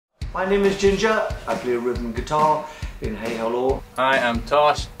My name is Ginger. I play rhythm guitar in Hey Hello. I am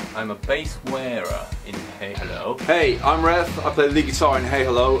Tosh. I'm a bass wearer in Hey Hello. Hey, I'm Rev. I play lead guitar in Hey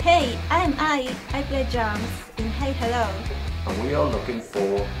Hello. Hey, I'm I play drums in Hey Hello. And we are looking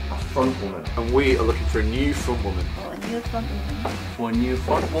for a front woman. And we are looking for a new front woman. Oh, a new front woman. For a new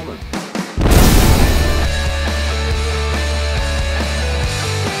front woman.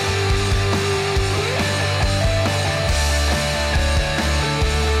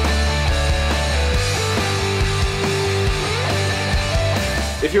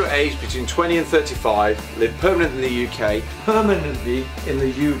 If you're aged between 20 and 35, live permanently in the UK. Permanently in the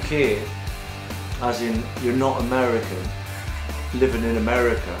UK, as in you're not American, living in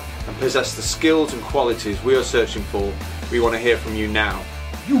America. And possess the skills and qualities we are searching for, we want to hear from you now.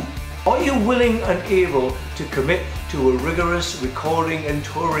 Are you willing and able to commit to a rigorous recording and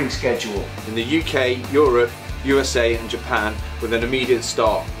touring schedule? In the UK, Europe, USA and Japan with an immediate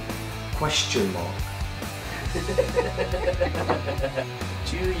start. Question mark.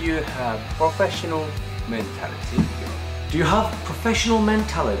 Do you have professional mentality? Do you have professional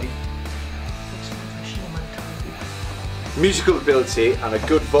mentality? What's professional mentality? Musical ability and a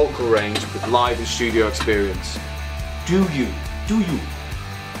good vocal range with live and studio experience. Do you?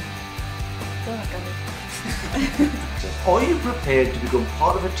 Are you prepared to become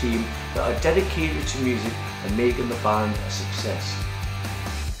part of a team that are dedicated to music and making the band a success?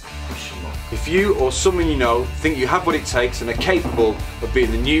 Question mark. If you or someone you know think you have what it takes and are capable of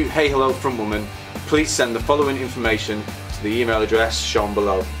being the new Hey Hello frontwoman, please send the following information to the email address shown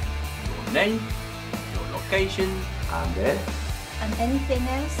below. Your name, your location, And then? And anything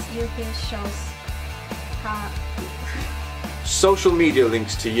else you feel shows how... Social media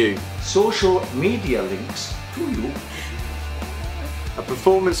links to you. Social media links to you. A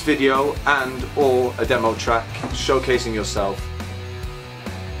performance video and or a demo track showcasing yourself.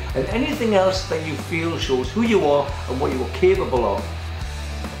 And anything else that you feel shows who you are and what you are capable of.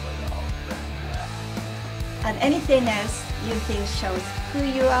 And anything else you feel shows who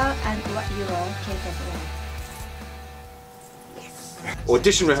you are and what you are capable of.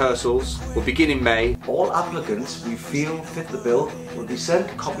 Audition rehearsals will begin in May. All applicants we feel fit the bill will be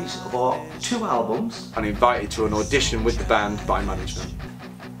sent copies of our 2 albums And invited to an audition with the band by management.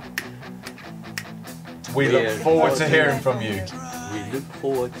 We look forward to hearing from you. we look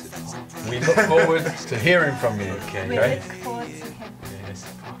forward to We look forward to hearing from you. We Okay? look forward to him. Yes,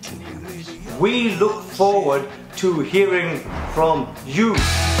 fucking English. We look forward to hearing from you.